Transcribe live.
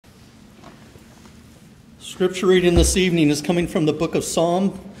Scripture reading this evening is coming from the book of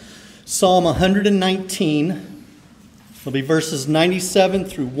Psalm 119. It'll be verses 97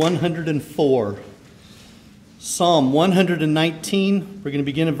 through 104. Psalm 119, we're going to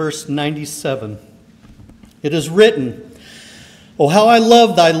begin in verse 97. It is written, "O how I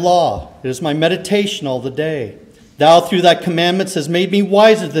love thy law! It is my meditation all the day. Thou through thy commandments hast made me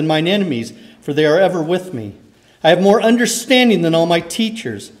wiser than mine enemies, for they are ever with me. I have more understanding than all my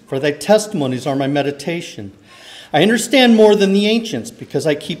teachers, for thy testimonies are my meditation. I understand more than the ancients, because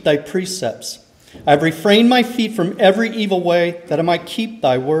I keep thy precepts. I have refrained my feet from every evil way, that I might keep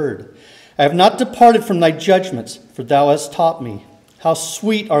thy word. I have not departed from thy judgments, for thou hast taught me. How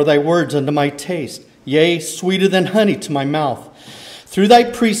sweet are thy words unto my taste, yea, sweeter than honey to my mouth. Through thy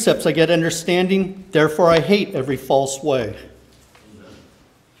precepts I get understanding, therefore I hate every false way."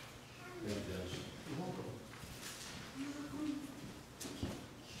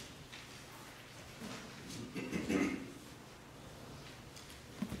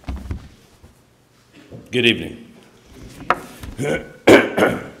 Good evening.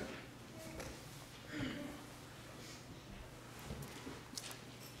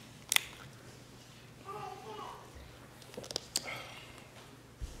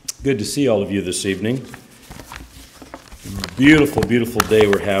 Good to see all of you this evening. Beautiful, beautiful day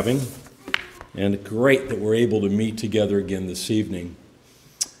we're having, and great that we're able to meet together again this evening.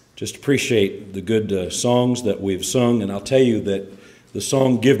 Just appreciate the good songs that we've sung, and I'll tell you that the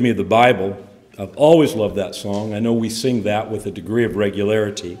song "Give Me the Bible," I've always loved that song. I know we sing that with a degree of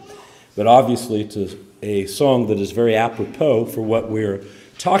regularity, but obviously it's a song that is very apropos for what we're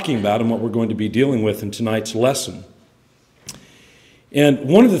talking about and what we're going to be dealing with in tonight's lesson. And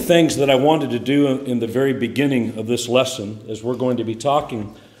one of the things that I wanted to do in the very beginning of this lesson, as we're going to be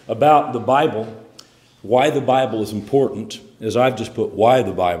talking about the Bible, why the Bible is important, as I've just put why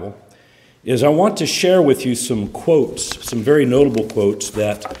the Bible, is I want to share with you some quotes, some very notable quotes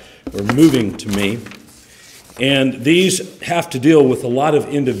that are moving to me. And these have to deal with a lot of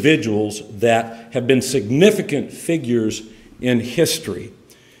individuals that have been significant figures in history.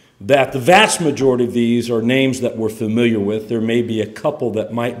 That the vast majority of these are names that we're familiar with. There may be a couple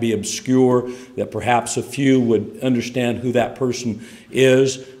that might be obscure, that perhaps a few would understand who that person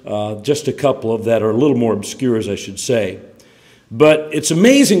is. Just a couple of that are a little more obscure, as I should say. But it's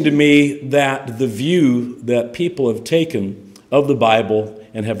amazing to me that the view that people have taken of the Bible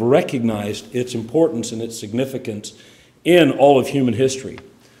and have recognized its importance and its significance in all of human history.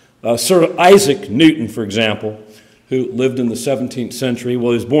 Sir Isaac Newton, for example, who lived in the 17th century.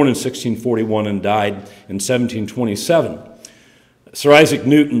 Well, he was born in 1641 and died in 1727. Sir Isaac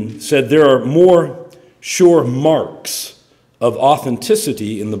Newton said, "There are more sure marks of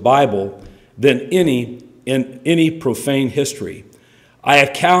authenticity in the Bible than in any profane history. I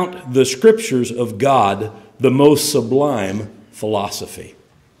account the scriptures of God the most sublime philosophy."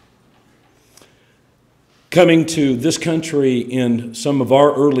 Coming to this country in some of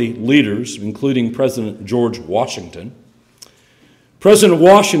our early leaders, including President George Washington, President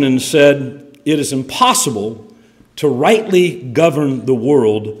Washington said, "It is impossible to rightly govern the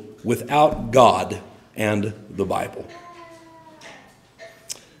world without God and the Bible."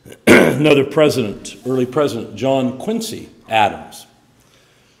 Another president, early president, John Quincy Adams,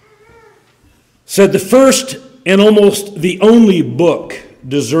 said, "The first and almost the only book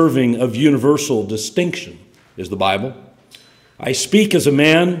deserving of universal distinction is the Bible. I speak as a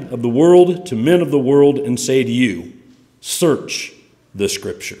man of the world to men of the world and say to you, search the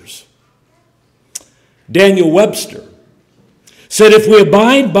scriptures." Daniel Webster said, "If we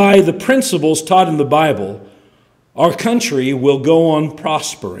abide by the principles taught in the Bible, our country will go on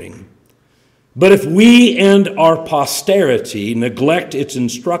prospering. But if we and our posterity neglect its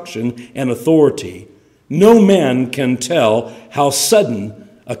instruction and authority, no man can tell how sudden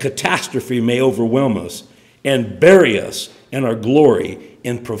a catastrophe may overwhelm us and bury us and our glory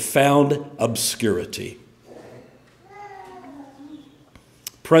in profound obscurity."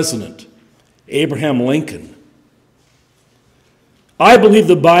 President Abraham Lincoln, "I believe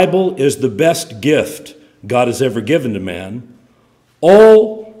the Bible is the best gift God has ever given to man.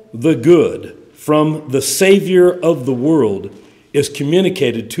 All the good from the Savior of the world is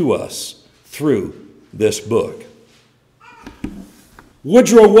communicated to us through this book."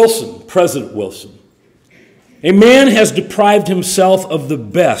 Woodrow Wilson, President Wilson, "A man has deprived himself of the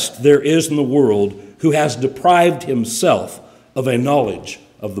best there is in the world who has deprived himself of a knowledge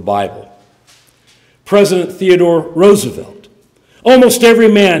of the Bible." President Theodore Roosevelt, "Almost every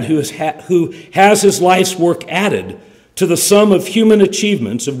man who has his life's work added to the sum of human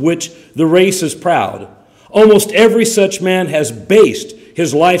achievements of which the race is proud, almost every such man has based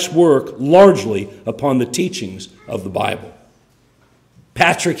his life's work largely upon the teachings of the Bible.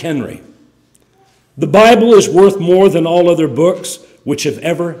 Patrick Henry. The Bible is worth more than all other books which have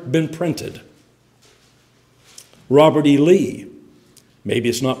ever been printed. Robert E. Lee. Maybe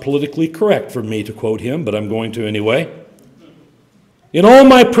it's not politically correct for me to quote him, but I'm going to anyway. In all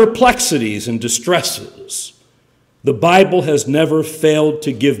my perplexities and distresses, the Bible has never failed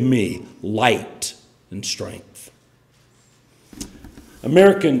to give me light and strength.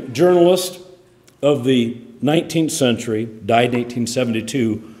 American journalist of the 19th century, died in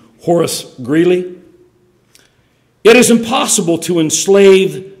 1872, Horace Greeley. It is impossible to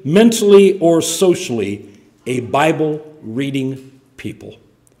enslave mentally or socially a Bible-reading people.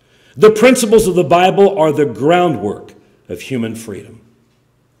 The principles of the Bible are the groundwork of human freedom.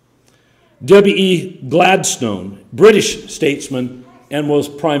 W.E. Gladstone, British statesman and was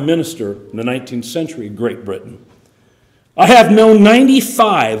Prime Minister in the 19th century of Great Britain. I have known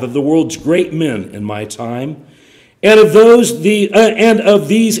 95 of the world's great men in my time, and of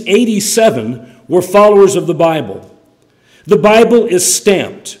these 87 were followers of the Bible. The Bible is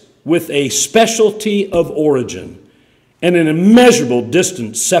stamped with a specialty of origin and an immeasurable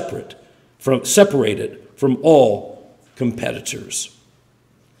distance separated from all competitors.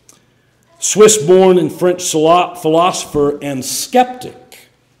 Swiss-born and French philosopher and skeptic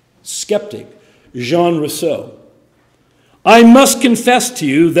Jean Rousseau. I must confess to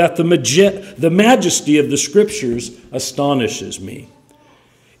you that the majesty of the Scriptures astonishes me.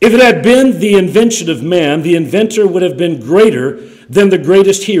 If it had been the invention of man, the inventor would have been greater than the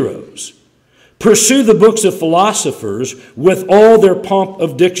greatest heroes. Pursue the books of philosophers with all their pomp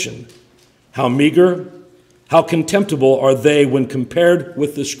of diction. How meager, how contemptible are they when compared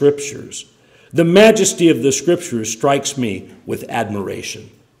with the Scriptures. The majesty of the Scriptures strikes me with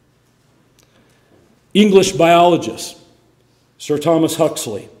admiration. English biologist Sir Thomas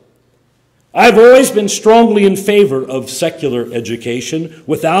Huxley. I've always been strongly in favor of secular education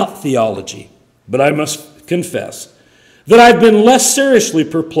without theology, but I must confess that I've been less seriously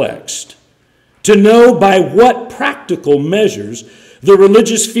perplexed to know by what practical measures the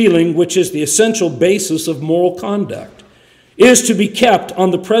religious feeling, which is the essential basis of moral conduct, is to be kept on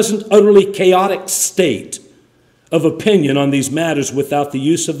the present utterly chaotic state of opinion on these matters without the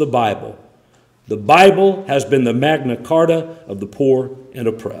use of the Bible. The Bible has been the Magna Carta of the poor and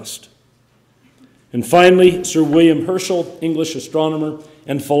oppressed. And finally, Sir William Herschel, English astronomer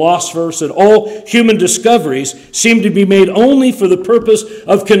and philosopher, said all human discoveries seem to be made only for the purpose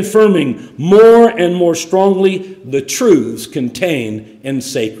of confirming more and more strongly the truths contained in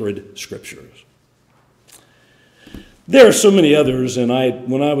sacred Scriptures. There are so many others, and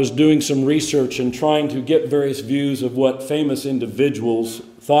when I was doing some research and trying to get various views of what famous individuals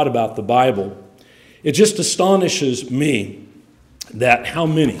thought about the Bible, it just astonishes me that how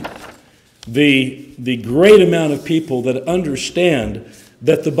many, the great amount of people that understand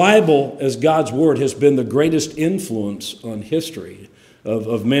that the Bible as God's Word has been the greatest influence on history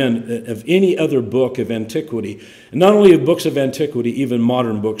of men, of any other book of antiquity. And not only of books of antiquity, even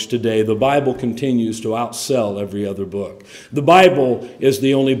modern books today, the Bible continues to outsell every other book. The Bible is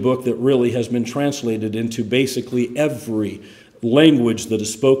the only book that really has been translated into basically every language that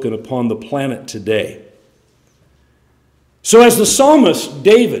is spoken upon the planet today. So as the psalmist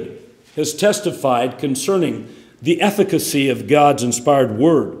David has testified concerning the efficacy of God's inspired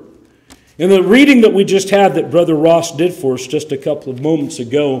word, in the reading that we just had that Brother Ross did for us just a couple of moments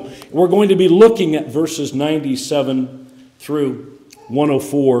ago, we're going to be looking at verses 97 through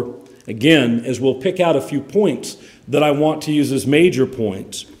 104 again, as we'll pick out a few points that I want to use as major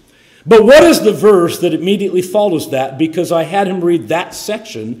points. But what is the verse that immediately follows that? Because I had him read that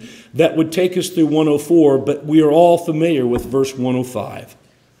section that would take us through 104, but we are all familiar with verse 105.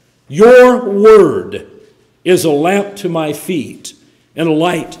 Your word is a lamp to my feet and a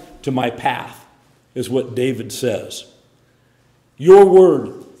light to my path, is what David says. Your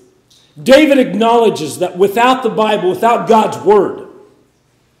word. David acknowledges that without the Bible, without God's word,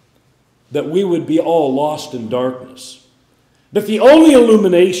 that we would be all lost in darkness. But the only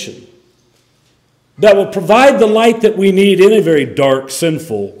illumination that will provide the light that we need in a very dark,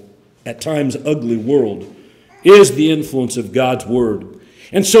 sinful, at times ugly world is the influence of God's word.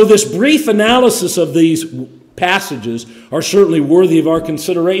 And so this brief analysis of these passages are certainly worthy of our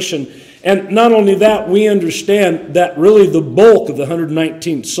consideration. And not only that, we understand that really the bulk of the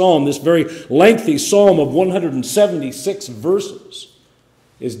 119th Psalm, this very lengthy psalm of 176 verses,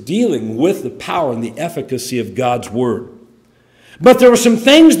 is dealing with the power and the efficacy of God's word. But there were some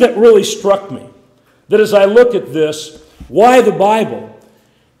things that really struck me, that as I look at this, why the Bible?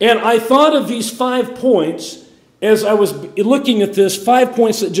 And I thought of these 5 points as I was looking at this, 5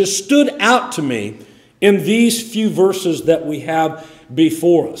 points that just stood out to me in these few verses that we have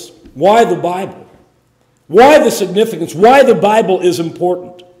before us. Why the Bible? Why the significance? Why the Bible is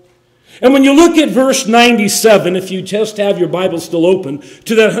important? And when you look at verse 97, if you just have your Bible still open,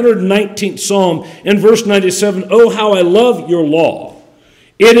 to that 119th Psalm, in verse 97, "Oh, how I love your law.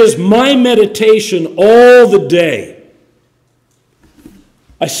 It is my meditation all the day."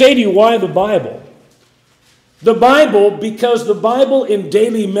 I say to you, why the Bible? The Bible, because the Bible in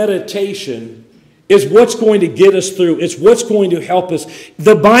daily meditation is what's going to get us through. It's what's going to help us.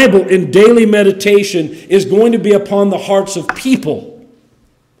 The Bible in daily meditation is going to be upon the hearts of people.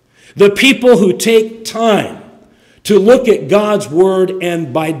 The people who take time to look at God's Word,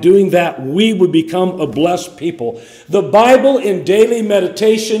 and by doing that, we would become a blessed people. The Bible in daily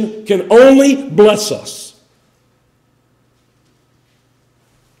meditation can only bless us.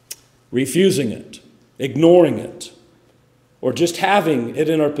 Refusing it, ignoring it, or just having it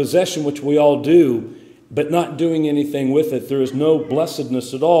in our possession, which we all do, but not doing anything with it, there is no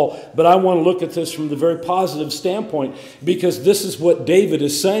blessedness at all. But I want to look at this from the very positive standpoint, because this is what David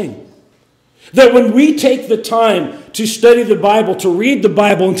is saying. That when we take the time to study the Bible, to read the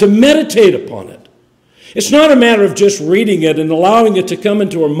Bible, and to meditate upon it, it's not a matter of just reading it and allowing it to come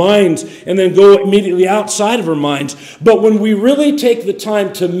into our minds and then go immediately outside of our minds. But when we really take the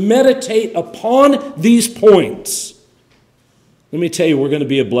time to meditate upon these points, let me tell you, we're going to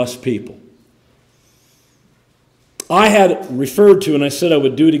be a blessed people. I had referred to, and I said I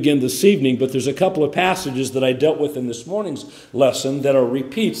would do it again this evening, but there's a couple of passages that I dealt with in this morning's lesson that are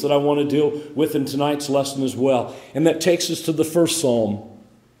repeats that I want to deal with in tonight's lesson as well. And that takes us to the first Psalm.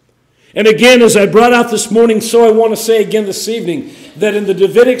 And again, as I brought out this morning, so I want to say again this evening, that in the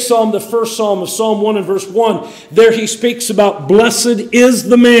Davidic Psalm, the first Psalm of Psalm 1 and verse 1, there he speaks about, "Blessed is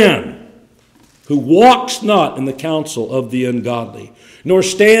the man who walks not in the counsel of the ungodly, nor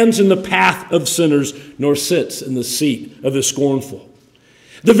stands in the path of sinners, nor sits in the seat of the scornful."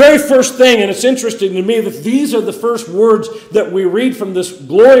 The very first thing, and it's interesting to me that these are the first words that we read from this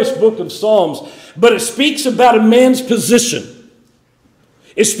glorious book of Psalms, but it speaks about a man's position.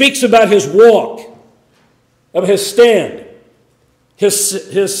 It speaks about his walk, of his stand, his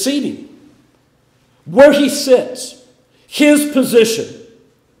seating, where he sits, his position.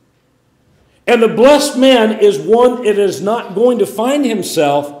 And the blessed man is one that is not going to find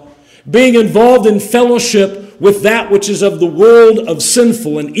himself being involved in fellowship with that which is of the world of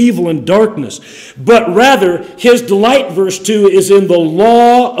sinful and evil and darkness. But rather, his delight, verse 2, is in the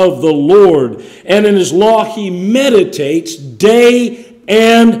law of the Lord. And in his law he meditates day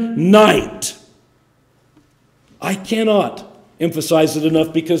and night. I cannot emphasize it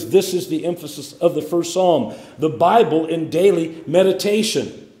enough, because this is the emphasis of the first Psalm. The Bible in daily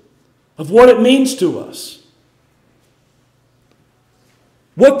meditation, of what it means to us.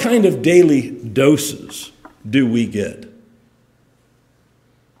 What kind of daily doses do we get?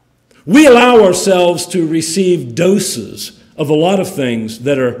 We allow ourselves to receive doses of a lot of things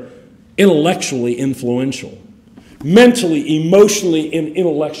that are intellectually influential, mentally, emotionally, and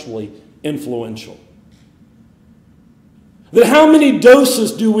intellectually influential. That how many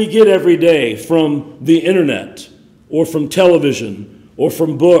doses do we get every day from the internet, or from television, or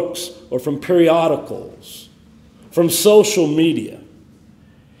from books, or from periodicals, from social media?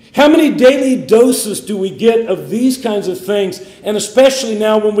 How many daily doses do we get of these kinds of things? And especially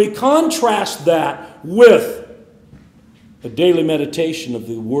now when we contrast that with a daily meditation of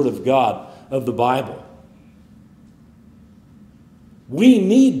the Word of God, of the Bible. We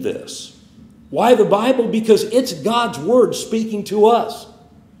need this. Why the Bible? Because it's God's Word speaking to us.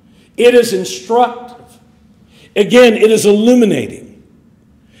 It is instructive. Again, it is illuminating.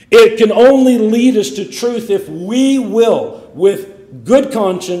 It can only lead us to truth if we will, with good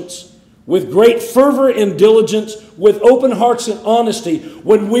conscience, with great fervor and diligence, with open hearts and honesty,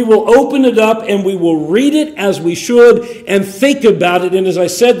 when we will open it up and we will read it as we should and think about it, and as I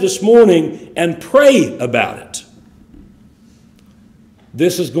said this morning, and pray about it.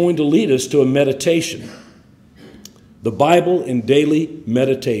 This is going to lead us to a meditation. The Bible in daily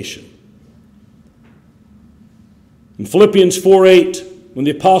meditation. In Philippians 4:8, when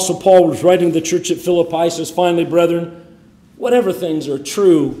the Apostle Paul was writing to the church at Philippi, he says, "Finally, brethren, whatever things are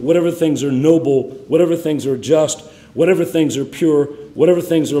true, whatever things are noble, whatever things are just, whatever things are pure, whatever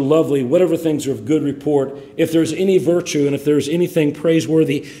things are lovely, whatever things are of good report, if there's any virtue and if there's anything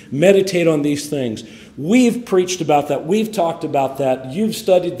praiseworthy, meditate on these things." We've preached about that. We've talked about that. You've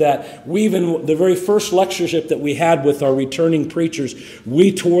studied that. We've, in the very first lectureship that we had with our returning preachers,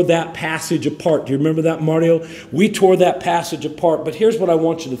 we tore that passage apart. Do you remember that, Mario? We tore that passage apart. But here's what I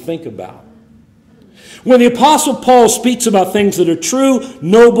want you to think about. When the Apostle Paul speaks about things that are true,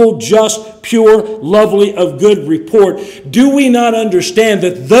 noble, just, pure, lovely, of good report, do we not understand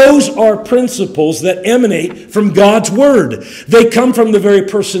that those are principles that emanate from God's Word? They come from the very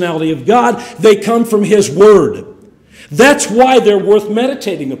personality of God. They come from His Word. That's why they're worth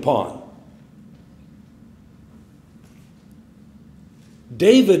meditating upon.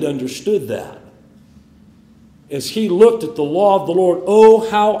 David understood that. As he looked at the law of the Lord, oh,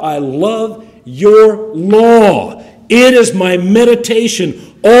 how I love your law. It is my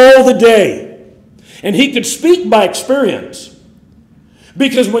meditation all the day. And he could speak by experience.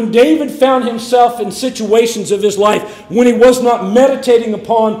 Because when David found himself in situations of his life when he was not meditating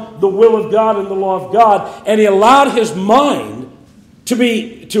upon the will of God and the law of God, and he allowed his mind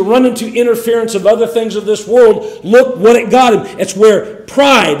to run into interference of other things of this world, look what it got him. It's where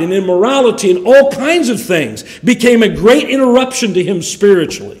pride and immorality and all kinds of things became a great interruption to him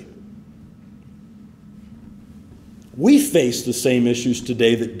spiritually. We face the same issues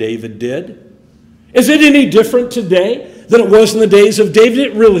today that David did. Is it any different today than it was in the days of David?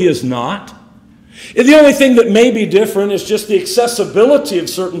 It really is not. The only thing that may be different is just the accessibility of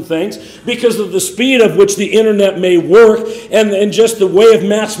certain things because of the speed of which the internet may work and just the way of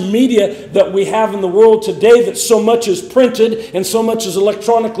mass media that we have in the world today, that so much is printed and so much is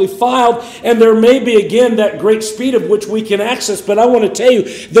electronically filed, and there may be again that great speed of which we can access. But I want to tell you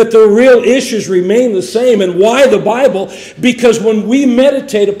that the real issues remain the same. And why the Bible? Because when we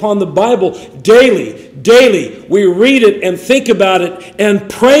meditate upon the Bible daily, we read it and think about it and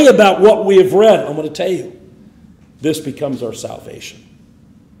pray about what we have read. I'm going to tell you, this becomes our salvation.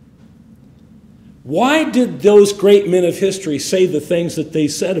 Why did those great men of history say the things that they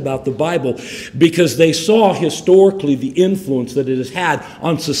said about the Bible? Because they saw historically the influence that it has had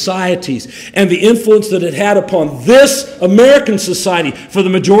on societies and the influence that it had upon this American society for the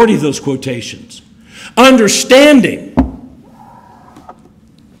majority of those quotations. Understanding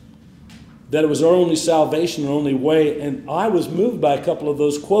that it was our only salvation, our only way. And I was moved by a couple of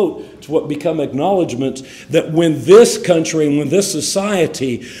those quotes to what become acknowledgments that when this country and when this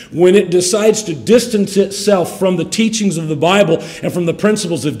society, when it decides to distance itself from the teachings of the Bible and from the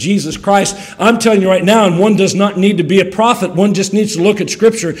principles of Jesus Christ, I'm telling you right now, and one does not need to be a prophet, one just needs to look at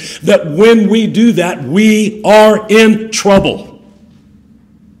Scripture, that when we do that, we are in trouble.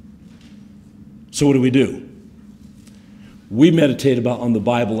 So what do? We meditate on the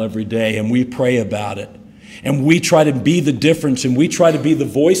Bible every day, and we pray about it. And we try to be the difference, and we try to be the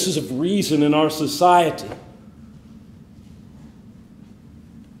voices of reason in our society.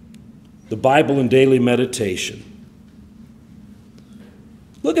 The Bible and daily meditation.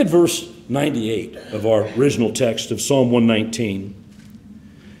 Look at verse 98 of our original text of Psalm 119.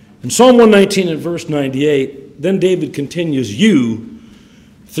 In Psalm 119 and verse 98, then David continues, you,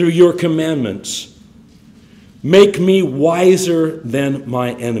 through your commandments, make me wiser than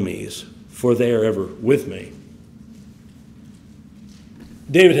my enemies, for they are ever with me.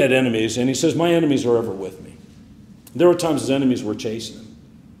 David had enemies, and he says, my enemies are ever with me. There were times his enemies were chasing him.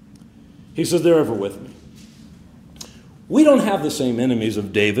 He says, they're ever with me. We don't have the same enemies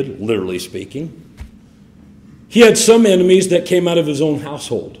of David, literally speaking. He had some enemies that came out of his own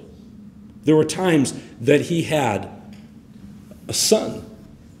household. There were times that he had a son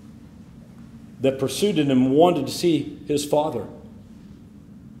that pursued him and wanted to see his father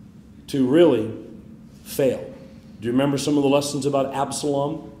to really fail. Do you remember some of the lessons about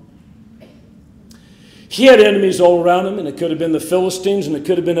Absalom? He had enemies all around him, and it could have been the Philistines, and it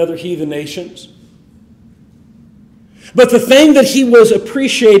could have been other heathen nations. But the thing that he was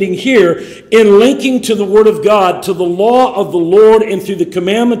appreciating here in linking to the Word of God, to the law of the Lord, and through the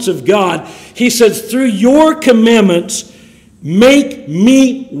commandments of God, he says, through your commandments, make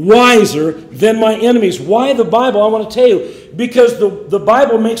me wiser than my enemies. Why the Bible? I want to tell you, because the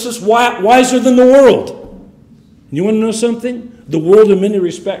Bible makes us wiser than the world. You want to know something? The world in many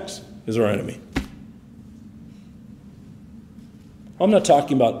respects is our enemy. I'm not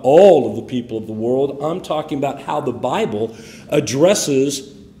talking about all of the people of the world. I'm talking about how the Bible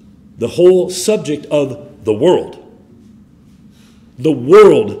addresses the whole subject of the world. The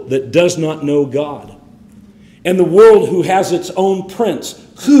world that does not know God. And the world who has its own prince.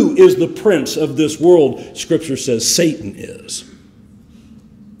 Who is the prince of this world? Scripture says Satan is.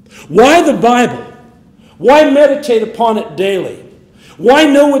 Why the Bible? Why meditate upon it daily? Why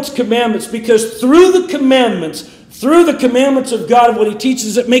know its commandments? Because through the commandments of God, what he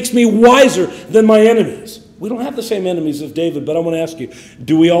teaches, it makes me wiser than my enemies. We don't have the same enemies as David, but I want to ask you,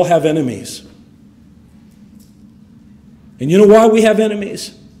 do we all have enemies? And you know why we have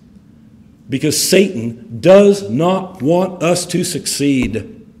enemies? Because Satan does not want us to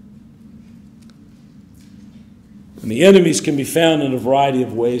succeed. And the enemies can be found in a variety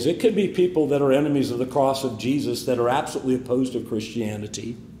of ways. It could be people that are enemies of the cross of Jesus that are absolutely opposed to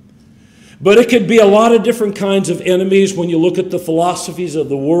Christianity. But it could be a lot of different kinds of enemies when you look at the philosophies of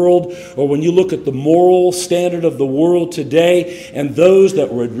the world, or when you look at the moral standard of the world today, and those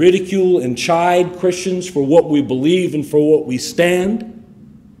that would ridicule and chide Christians for what we believe and for what we stand.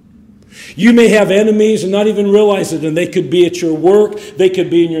 You may have enemies and not even realize it, and they could be at your work, they could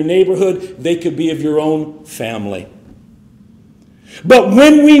be in your neighborhood, they could be of your own family. But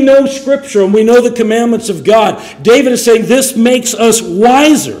when we know Scripture and we know the commandments of God, David is saying this makes us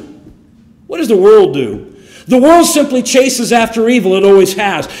wiser. What does the world do? The world simply chases after evil. It always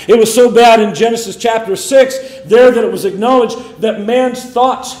has. It was so bad in Genesis chapter 6 there that it was acknowledged that man's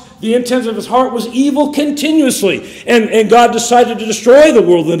thoughts, the intent of his heart, was evil continuously. And God decided to destroy the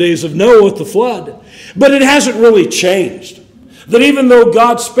world in the days of Noah with the flood. But it hasn't really changed. That even though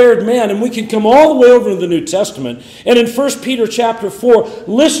God spared man, and we can come all the way over to the New Testament, and in 1 Peter chapter 4,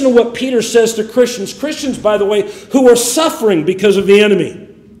 listen to what Peter says to Christians. Christians, by the way, who are suffering because of the enemy.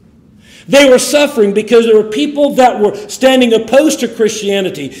 They were suffering because there were people that were standing opposed to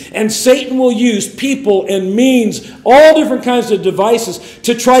Christianity, and Satan will use people and means, all different kinds of devices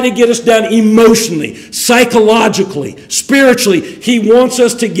to try to get us down emotionally, psychologically, spiritually. He wants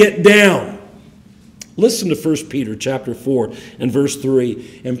us to get down. Listen to 1 Peter chapter 4 and verse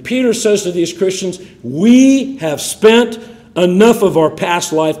 3. And Peter says to these Christians, we have spent enough of our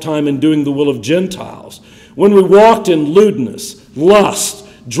past lifetime in doing the will of Gentiles, when we walked in lewdness, lust,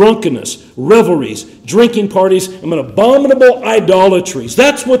 drunkenness, revelries, drinking parties, and abominable idolatries.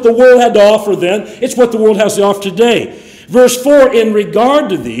 That's what the world had to offer then. It's what the world has to offer today. Verse 4, in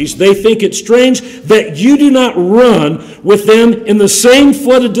regard to these, they think it strange that you do not run with them in the same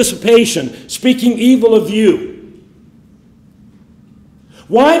flood of dissipation, speaking evil of you.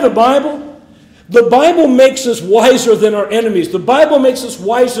 Why the Bible? The Bible makes us wiser than our enemies. The Bible makes us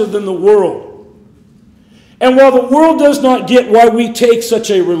wiser than the world. And while the world does not get why we take such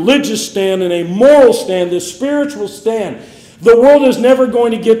a religious stand and a moral stand, a spiritual stand, the world is never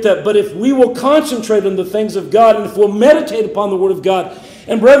going to get that. But if we will concentrate on the things of God, and if we'll meditate upon the Word of God,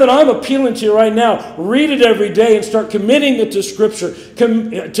 and brethren, I'm appealing to you right now, read it every day and start committing it to Scripture,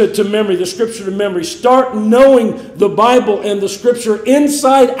 to memory, the Scripture to memory. Start knowing the Bible and the Scripture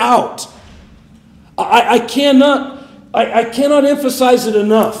inside out. I cannot emphasize it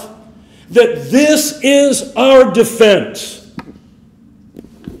enough. That this is our defense.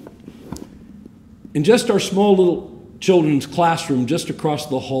 In just our small little children's classroom just across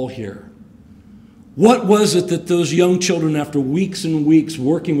the hall here, what was it that those young children, after weeks and weeks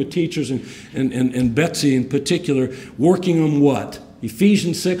working with teachers and Betsy in particular, working on what?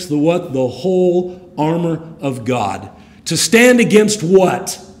 Ephesians 6, the what? The whole armor of God. To stand against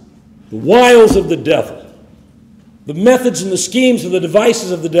what? The wiles of the devil. The methods and the schemes and the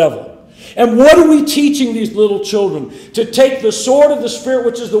devices of the devil. And what are we teaching these little children? To take the sword of the Spirit,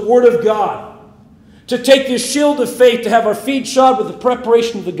 which is the Word of God. To take this shield of faith, to have our feet shod with the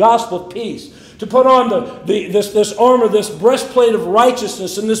preparation of the gospel of peace. To put on this armor, this breastplate of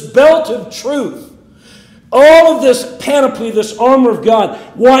righteousness, and this belt of truth. All of this panoply, this armor of God.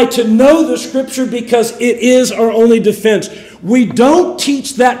 Why? To know the Scripture, because it is our only defense. We don't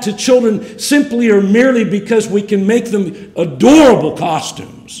teach that to children simply or merely because we can make them adorable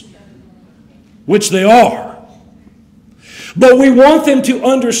costumes. Which they are. But we want them to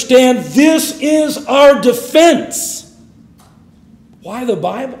understand this is our defense. Why the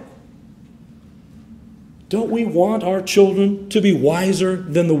Bible? Don't we want our children to be wiser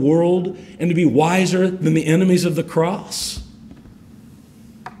than the world and to be wiser than the enemies of the cross?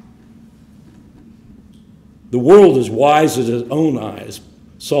 The world is wise in its own eyes.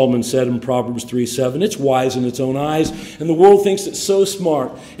 Solomon said in Proverbs 3:7, it's wise in its own eyes, and the world thinks it's so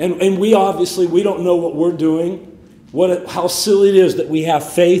smart. And we obviously, we don't know what we're doing, how silly it is that we have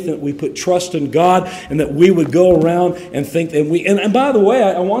faith, and that we put trust in God, and that we would go around and think, and by the way,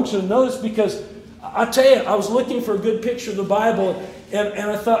 I want you to know this, because I tell you, I was looking for a good picture of the Bible, and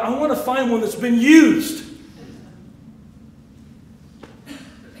I thought, I want to find one that's been used.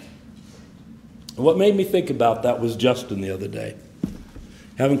 And what made me think about that was Justin the other day.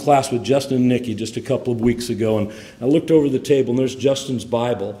 Having class with Justin and Nikki just a couple of weeks ago, and I looked over the table, and there's Justin's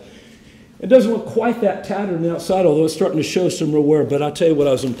Bible. It doesn't look quite that tattered on the outside, although it's starting to show some real wear, but I'll tell you what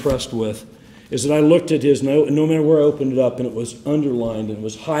I was impressed with, is that I looked at his note, and no matter where I opened it up, and it was underlined, and it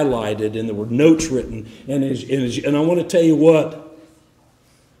was highlighted, and there were notes written, and I want to tell you what,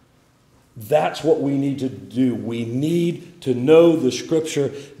 that's what we need to do. We need to know the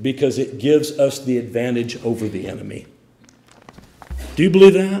Scripture because it gives us the advantage over the enemy. Do you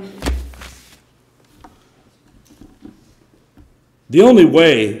believe that? The only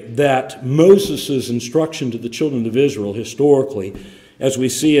way that Moses' instruction to the children of Israel historically, as we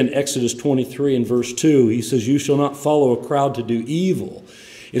see in Exodus 23 and verse 2, he says, "You shall not follow a crowd to do evil,"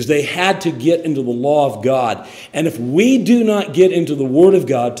 is they had to get into the law of God. And if we do not get into the Word of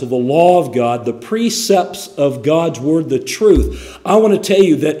God, to the law of God, the precepts of God's Word, the truth, I want to tell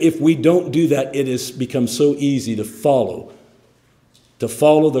you that if we don't do that, it has become so easy to follow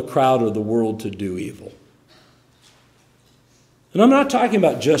the crowd of the world to do evil. And I'm not talking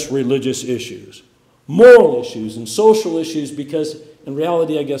about just religious issues, moral issues and social issues, because in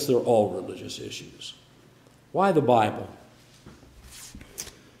reality, I guess they're all religious issues. Why the Bible?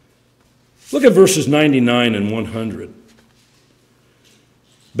 Look at verses 99 and 100.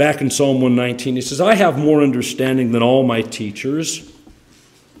 Back in Psalm 119, he says, "I have more understanding than all my teachers.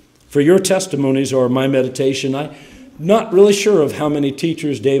 For your testimonies are my meditation." I'm not really sure of how many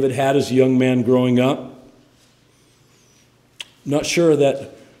teachers David had as a young man growing up. Not sure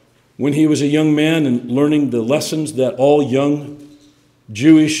that when he was a young man and learning the lessons that all young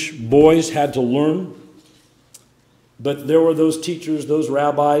Jewish boys had to learn. But there were those teachers, those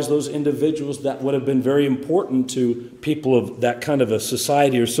rabbis, those individuals that would have been very important to people of that kind of a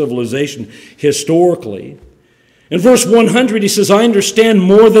society or civilization historically. In verse 100, he says, "I understand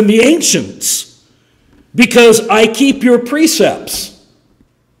more than the ancients because I keep your precepts."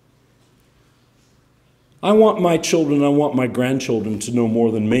 I want my children, I want my grandchildren to know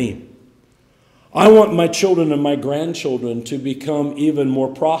more than me. I want my children and my grandchildren to become even more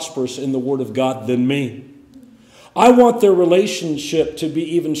prosperous in the Word of God than me. I want their relationship to be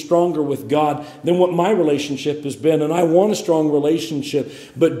even stronger with God than what my relationship has been. And I want a strong relationship.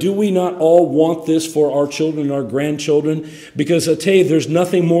 But do we not all want this for our children and our grandchildren? Because I tell you, there's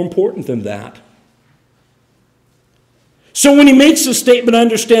nothing more important than that. So when he makes the statement, "I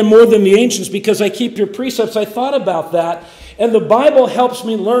understand more than the ancients because I keep your precepts," I thought about that. And the Bible helps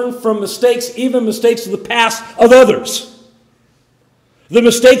me learn from mistakes, even mistakes of the past of others. The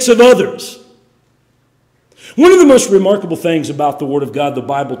mistakes of others. One of the most remarkable things about the Word of God, the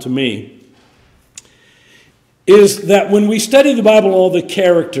Bible to me, is that when we study the Bible, all the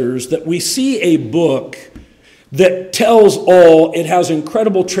characters, that we see a book that tells all. It has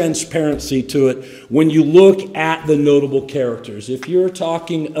incredible transparency to it when you look at the notable characters. If you're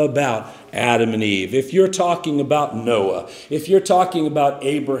talking about Adam and Eve, if you're talking about Noah, if you're talking about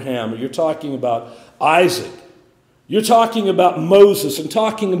Abraham, or you're talking about Isaac, you're talking about Moses and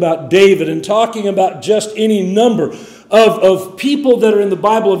talking about David and talking about just any number of people that are in the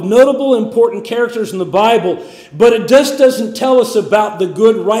Bible, of notable, important characters in the Bible, but it just doesn't tell us about the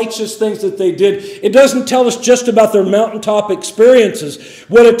good, righteous things that they did. It doesn't tell us just about their mountaintop experiences.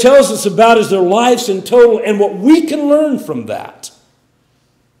 What it tells us about is their lives in total and what we can learn from that.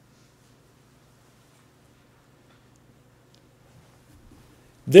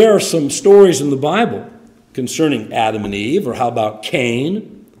 There are some stories in the Bible concerning Adam and Eve, or how about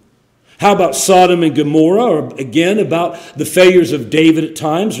Cain? How about Sodom and Gomorrah, or again about the failures of David at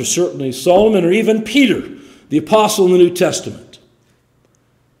times, or certainly Solomon, or even Peter, the apostle in the New Testament.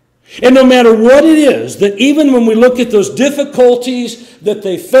 And no matter what it is, that even when we look at those difficulties that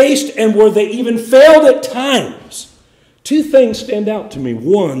they faced and where they even failed at times, two things stand out to me.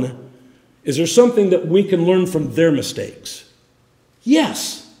 One, is there something that we can learn from their mistakes?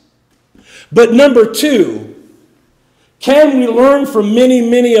 Yes. But number two, can we learn from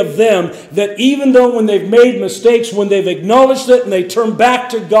many of them that even though when they've made mistakes, when they've acknowledged it and they turn back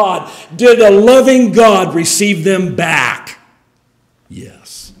to God, did a loving God receive them back?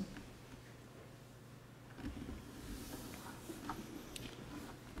 Yes.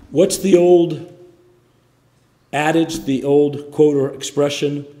 What's the old adage, the old quote or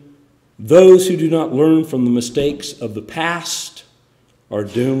expression? Those who do not learn from the mistakes of the past are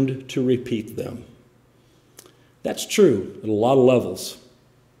doomed to repeat them. That's true at a lot of levels.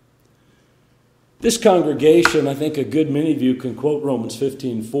 This congregation, I think a good many of you can quote Romans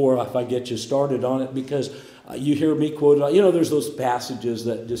 15:4 if I get you started on it, because you hear me quote it. You know, there's those passages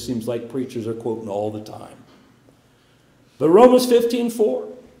that just seems like preachers are quoting all the time. But Romans 15:4,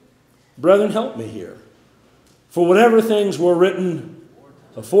 brethren, help me here. For whatever things were written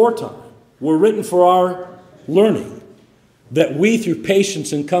aforetime were written for our learning, that we through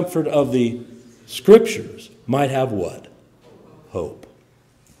patience and comfort of the Scriptures might have what? Hope.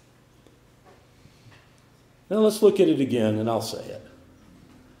 Now let's look at it again, and I'll say it.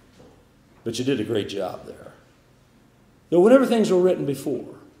 But you did a great job there. Though whatever things were written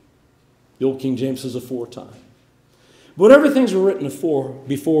before, the old King James says aforetime. Whatever things were written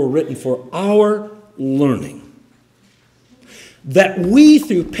before were written for our learning, that we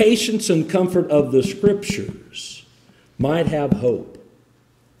through patience and comfort of the Scriptures might have hope.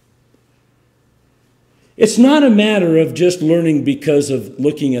 It's not a matter of just learning because of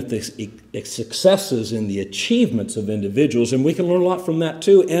looking at the successes and the achievements of individuals, and we can learn a lot from that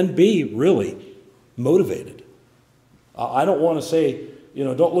too, and be really motivated. I don't want to say,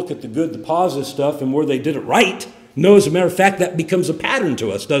 don't look at the good, the positive stuff and where they did it right. No, as a matter of fact, that becomes a pattern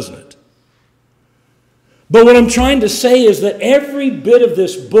to us, doesn't it? But what I'm trying to say is that every bit of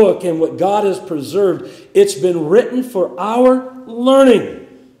this book and what God has preserved, it's been written for our learning.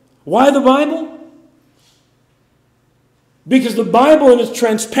 Why the Bible? Because the Bible in its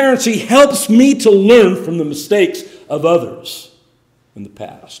transparency helps me to learn from the mistakes of others in the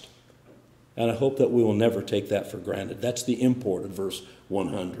past. And I hope that we will never take that for granted. That's the import of verse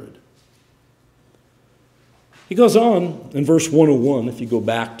 100. He goes on in verse 101, if you go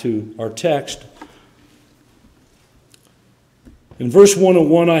back to our text. In verse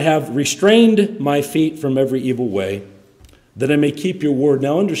 101, I have restrained my feet from every evil way, that I may keep your word.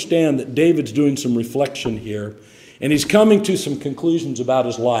 Now understand that David's doing some reflection here, and he's coming to some conclusions about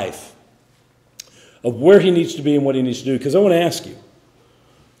his life, of where he needs to be and what he needs to do. Because I want to ask you,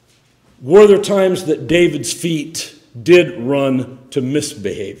 were there times that David's feet did run to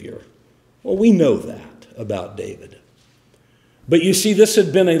misbehavior? Well, we know that about David. But you see, this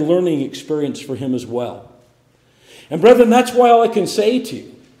had been a learning experience for him as well. And brethren, that's why all I can say to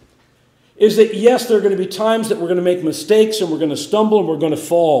you is that yes, there are going to be times that we're going to make mistakes and we're going to stumble and we're going to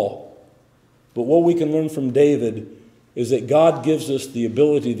fall. But what we can learn from David is that God gives us the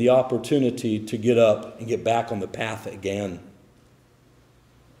ability, the opportunity to get up and get back on the path again.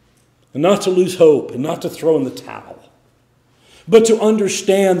 And not to lose hope and not to throw in the towel. But to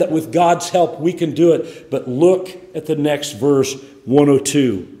understand that with God's help we can do it. But look at the next verse,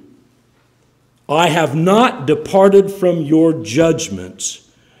 102. I have not departed from your judgments,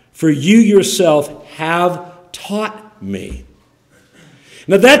 for you yourself have taught me.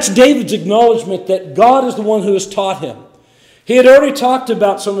 Now that's David's acknowledgement that God is the one who has taught him. He had already talked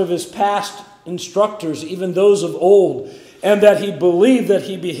about some of his past instructors, even those of old, and that he believed that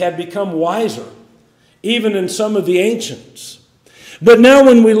he had become wiser, even in some of the ancients. But now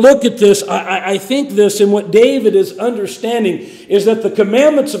when we look at this, I think this, and what David is understanding is that the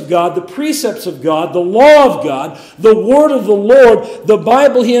commandments of God, the precepts of God, the law of God, the word of the Lord, the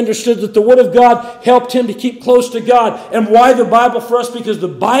Bible, he understood that the word of God helped him to keep close to God. And why the Bible for us? Because the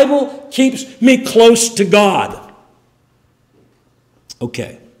Bible keeps me close to God.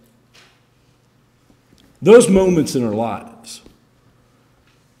 Okay. Those moments in our lives,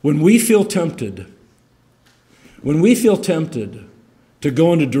 when we feel tempted to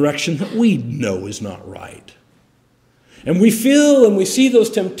go in a direction that we know is not right. And we feel and we see those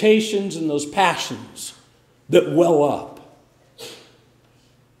temptations and those passions that well up.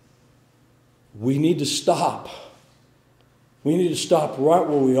 We need to stop. We need to stop right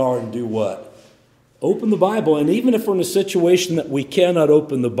where we are and do what? Open the Bible. And even if we're in a situation that we cannot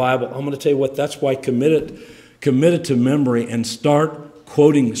open the Bible, I'm going to tell you what, that's why commit it to memory and start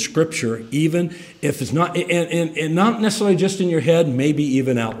quoting Scripture, even if it's not, and not necessarily just in your head, maybe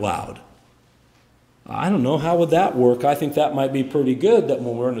even out loud. I don't know, how would that work? I think that might be pretty good, that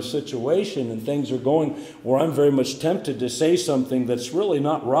when we're in a situation and things are going where I'm very much tempted to say something that's really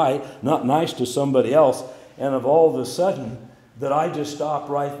not right, not nice to somebody else, and of all of a sudden that I just stop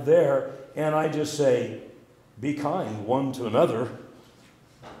right there and I just say, be kind one to another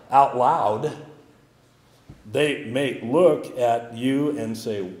out loud. They may look at you and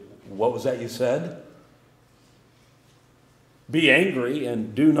say, what was that you said? Be angry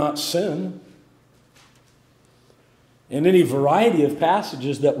and do not sin. And any variety of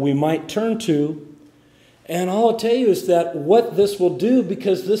passages that we might turn to. And all I'll tell you is that what this will do,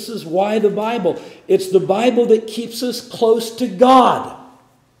 because this is why the Bible. It's the Bible that keeps us close to God.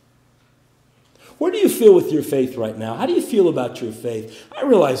 Where do you feel with your faith right now? How do you feel about your faith? I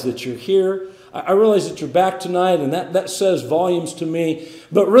realize that you're here. I realize that you're back tonight, and that says volumes to me.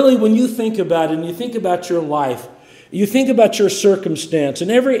 But really, when you think about it, and you think about your life, you think about your circumstance, and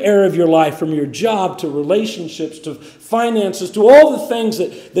every area of your life, from your job to relationships to finances to all the things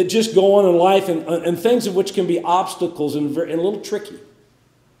that just go on in life, and things of which can be obstacles and a little tricky.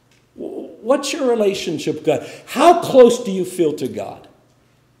 What's your relationship with God? How close do you feel to God?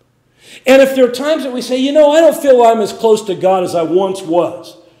 And if there are times that we say, I don't feel I'm as close to God as I once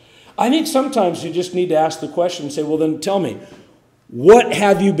was, I think sometimes you just need to ask the question and say, well, then tell me, what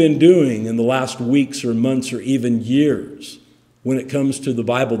have you been doing in the last weeks or months or even years when it comes to the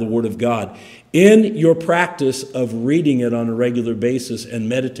Bible, the Word of God, in your practice of reading it on a regular basis and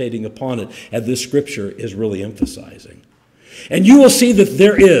meditating upon it, as this Scripture is really emphasizing? And you will see that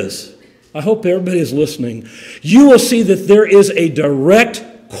there is I hope everybody is listening. You will see that there is a direct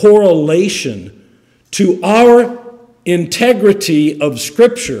correlation to our integrity of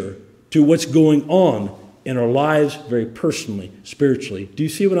Scripture to what's going on in our lives very personally, spiritually. Do you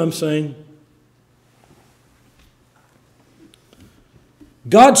see what I'm saying?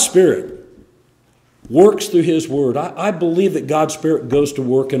 God's Spirit works through His Word. I believe that God's Spirit goes to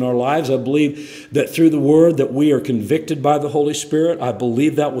work in our lives. I believe that through the Word that we are convicted by the Holy Spirit. I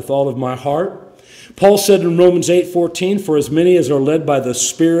believe that with all of my heart. Paul said in Romans 8:14, "For as many as are led by the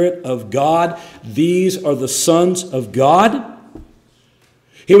Spirit of God, these are the sons of God."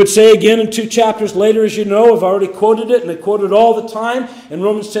 He would say again in 2 chapters later, as you know, I've already quoted it, and I quote it all the time, in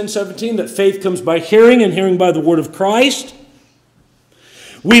Romans 10:17, that faith comes by hearing, and hearing by the word of Christ.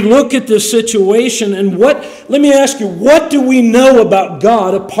 We look at this situation, and let me ask you, what do we know about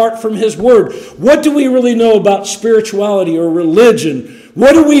God apart from His Word? What do we really know about spirituality or religion?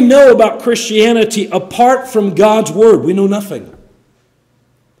 What do we know about Christianity apart from God's Word? We know nothing.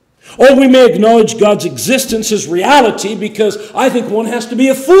 Or we may acknowledge God's existence as reality because I think one has to be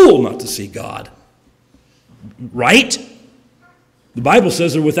a fool not to see God. Right? The Bible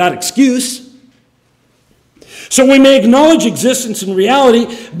says they're without excuse. So we may acknowledge existence and reality,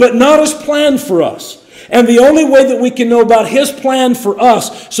 but not as planned for us. And the only way that we can know about His plan for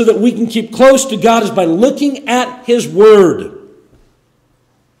us so that we can keep close to God is by looking at His Word.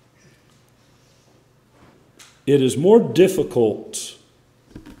 It is more difficult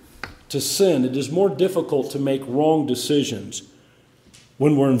to sin. It is more difficult to make wrong decisions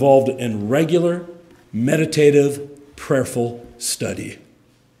when we're involved in regular, meditative, prayerful study.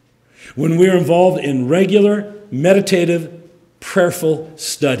 When we're involved in regular, meditative, prayerful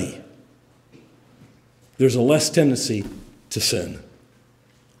study, there's a less tendency to sin.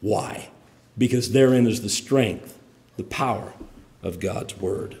 Why? Because therein is the strength, the power of God's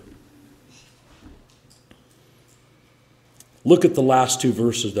Word. Look at the last two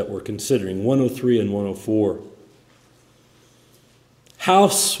verses that we're considering, 103 and 104. How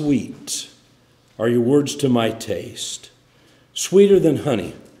sweet are your words to my taste, sweeter than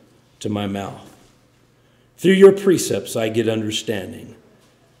honey to my mouth. Through your precepts I get understanding.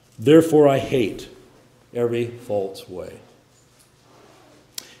 Therefore I hate every false way.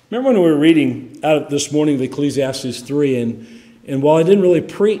 Remember when we were reading out this morning of Ecclesiastes 3, and while I didn't really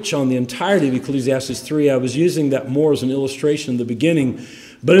preach on the entirety of Ecclesiastes 3, I was using that more as an illustration in the beginning.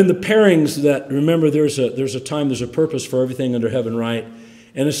 But in the pairings that, remember, there's a time, there's a purpose for everything under heaven, right?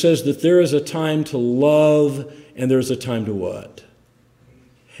 And it says that there is a time to love and there's a time to what?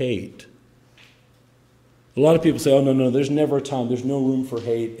 Hate. A lot of people say, oh, no, there's never a time. There's no room for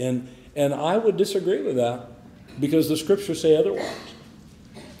hate. And I would disagree with that because the Scriptures say otherwise.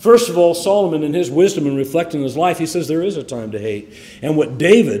 First of all, Solomon, in his wisdom and reflecting his life, he says there is a time to hate. And what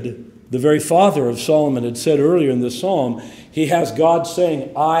David, the very father of Solomon, had said earlier in this psalm, he has God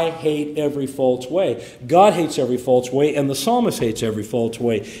saying, I hate every false way. God hates every false way, and the psalmist hates every false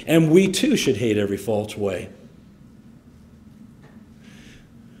way. And we too should hate every false way.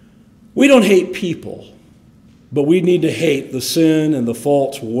 We don't hate people, but we need to hate the sin and the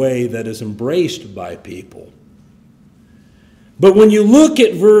false way that is embraced by people. But when you look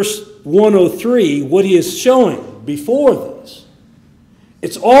at verse 103, what he is showing before this,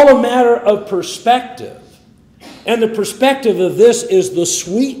 it's all a matter of perspective. And the perspective of this is the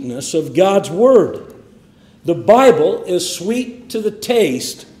sweetness of God's Word. The Bible is sweet to the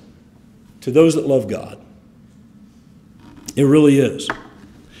taste to those that love God. It really is.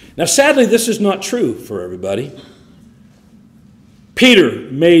 Now, sadly, this is not true for everybody.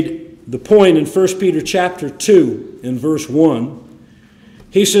 Peter made the point in 1 Peter chapter 2 in verse 1.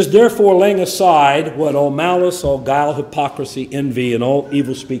 He says, therefore, laying aside what all malice, all guile, hypocrisy, envy, and all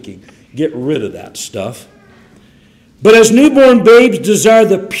evil speaking. Get rid of that stuff. But as newborn babes desire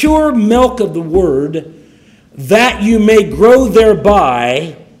the pure milk of the word, that you may grow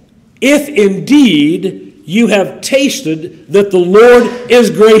thereby, if indeed you have tasted that the Lord is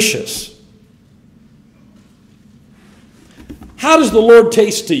gracious. How does the Lord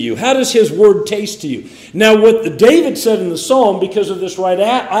taste to you? How does His Word taste to you? Now, what David said in the Psalm, because of this right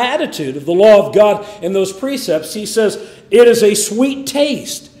attitude of the law of God and those precepts, he says, it is a sweet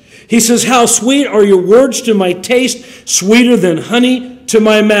taste. He says, how sweet are your words to my taste, sweeter than honey to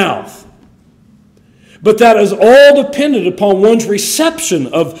my mouth. But that is all dependent upon one's reception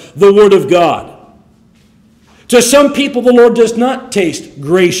of the Word of God. To some people, the Lord does not taste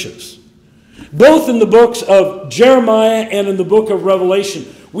gracious. Both in the books of Jeremiah and in the book of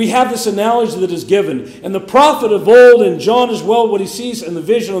Revelation, we have this analogy that is given. And the prophet of old, and John as well, what he sees in the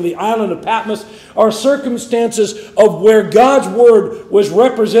vision on the island of Patmos, are circumstances of where God's word was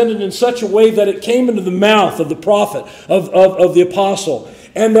represented in such a way that it came into the mouth of the prophet, of the apostle.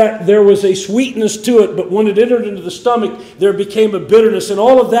 And that there was a sweetness to it, but when it entered into the stomach, there became a bitterness. And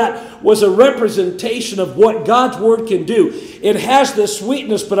all of that was a representation of what God's word can do. It has this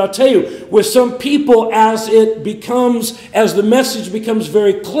sweetness, but I'll tell you, with some people, as the message becomes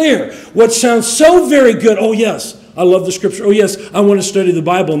very clear, what sounds so very good, oh yes, I love the scripture, oh yes, I want to study the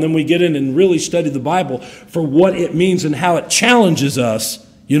Bible, and then we get in and really study the Bible for what it means and how it challenges us,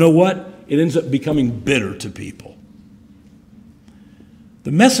 you know what? It ends up becoming bitter to people.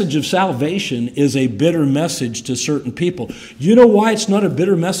 The message of salvation is a bitter message to certain people. You know why it's not a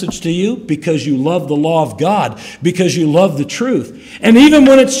bitter message to you? Because you love the law of God, because you love the truth. And even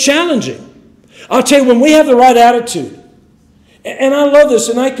when it's challenging, I'll tell you, when we have the right attitude, and I love this,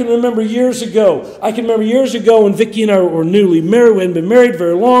 and I can remember years ago when Vicki and I were newly married. We hadn't been married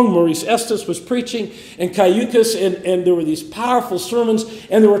very long. Maurice Estes was preaching in Cayucas, and there were these powerful sermons,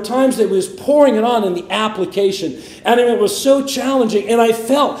 and there were times that he was pouring it on in the application. And it was so challenging, and I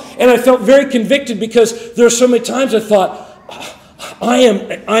felt very convicted, because there are so many times I thought, I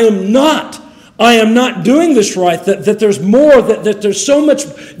am not doing this right, that there's more, that there's so much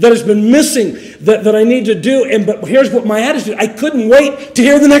that has been missing that I need to do. But here's what my attitude, I couldn't wait to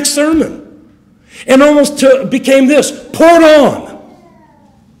hear the next sermon. And almost became this, pour it on.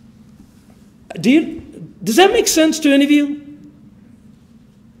 Does that make sense to any of you?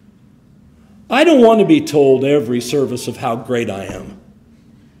 I don't want to be told every service of how great I am.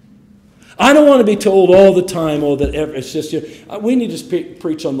 I don't want to be told all the time, it's just, we need to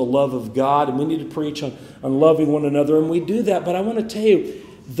preach on the love of God, and we need to preach on loving one another, and we do that. But I want to tell you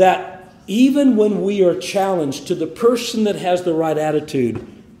that even when we are challenged, to the person that has the right attitude,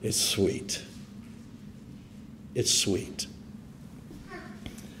 it's sweet. It's sweet.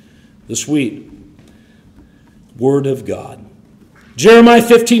 The sweet Word of God. Jeremiah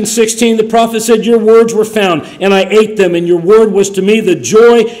 15:16, the prophet said, your words were found, and I ate them, and your word was to me the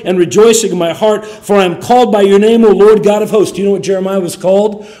joy and rejoicing of my heart, for I am called by your name, O Lord God of hosts. Do you know what Jeremiah was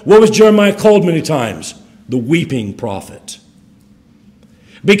called? What was Jeremiah called many times? The weeping prophet.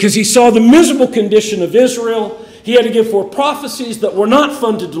 Because he saw the miserable condition of Israel. He had to give forth prophecies that were not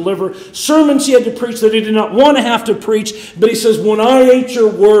fun to deliver, sermons he had to preach that he did not want to have to preach, but he says, when I ate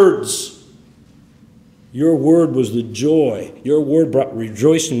your words, your word was the joy. Your word brought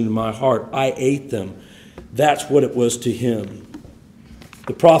rejoicing into my heart. I ate them. That's what it was to him.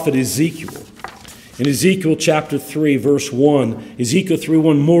 The prophet Ezekiel. In Ezekiel chapter 3, verse 1, Ezekiel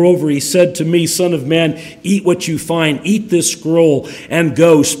 3:1, moreover, he said to me, Son of man, eat what you find, eat this scroll, and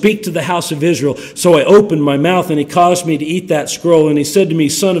go, speak to the house of Israel. So I opened my mouth, and he caused me to eat that scroll. And he said to me,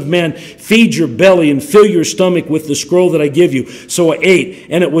 Son of man, feed your belly and fill your stomach with the scroll that I give you. So I ate,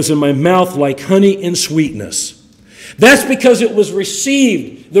 and it was in my mouth like honey and sweetness. That's because it was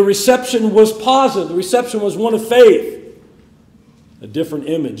received. The reception was positive. The reception was one of faith. A different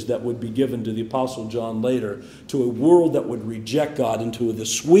image that would be given to the Apostle John later, to a world that would reject God, into the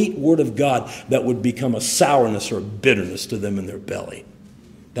sweet Word of God that would become a sourness or a bitterness to them in their belly.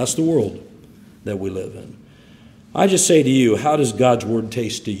 That's the world that we live in. I just say to you, how does God's Word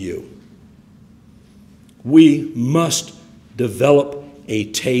taste to you? We must develop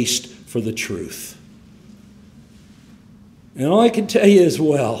a taste for the truth. And all I can tell you as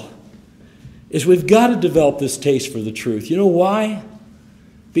well is we've got to develop this taste for the truth. You know why?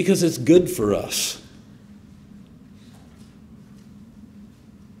 Because it's good for us.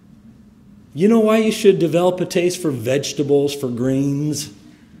 You know why you should develop a taste for vegetables, for greens?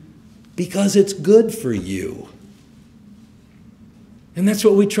 Because it's good for you. And that's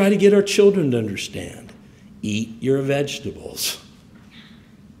what we try to get our children to understand. Eat your vegetables.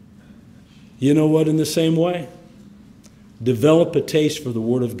 You know what, in the same way? Develop a taste for the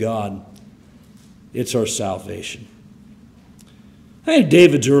Word of God. It's our salvation. I have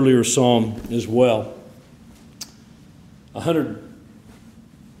David's earlier psalm as well. 100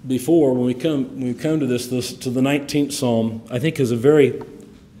 before, when we come to this, to the 19th psalm, I think is a very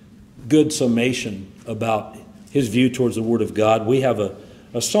good summation about his view towards the Word of God. We have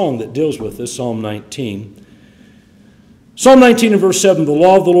a song that deals with this, Psalm 19. Psalm 19 and verse 7, the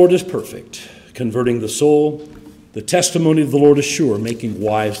law of the Lord is perfect, converting the soul. The testimony of the Lord is sure, making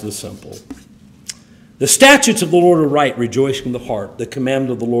wise the simple. The statutes of the Lord are right, rejoicing the heart. The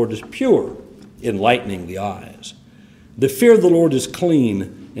commandment of the Lord is pure, enlightening the eyes. The fear of the Lord is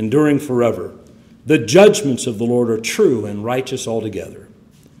clean, enduring forever. The judgments of the Lord are true and righteous altogether.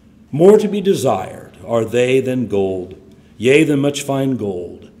 More to be desired are they than gold, yea, than much fine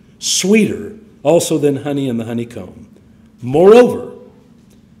gold, sweeter also than honey in the honeycomb. Moreover,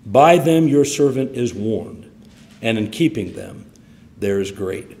 by them your servant is warned, and in keeping them there is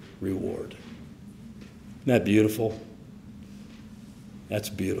great reward. Isn't that beautiful? That's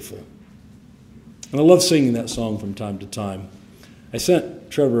beautiful. And I love singing that song from time to time. I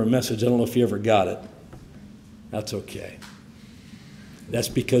sent Trevor a message. I don't know if he ever got it. That's okay. That's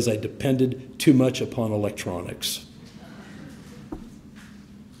because I depended too much upon electronics.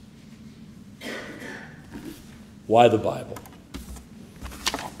 Why the Bible?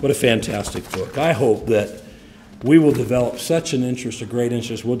 What a fantastic book. I hope that we will develop such an interest, a great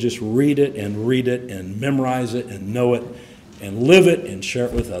interest. We'll just read it and memorize it and know it and live it and share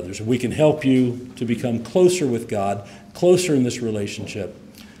it with others. We can help you to become closer with God, closer in this relationship.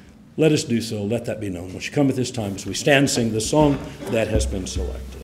 Let us do so. Let that be known. Won't you come at this time as we stand and sing the song that has been selected.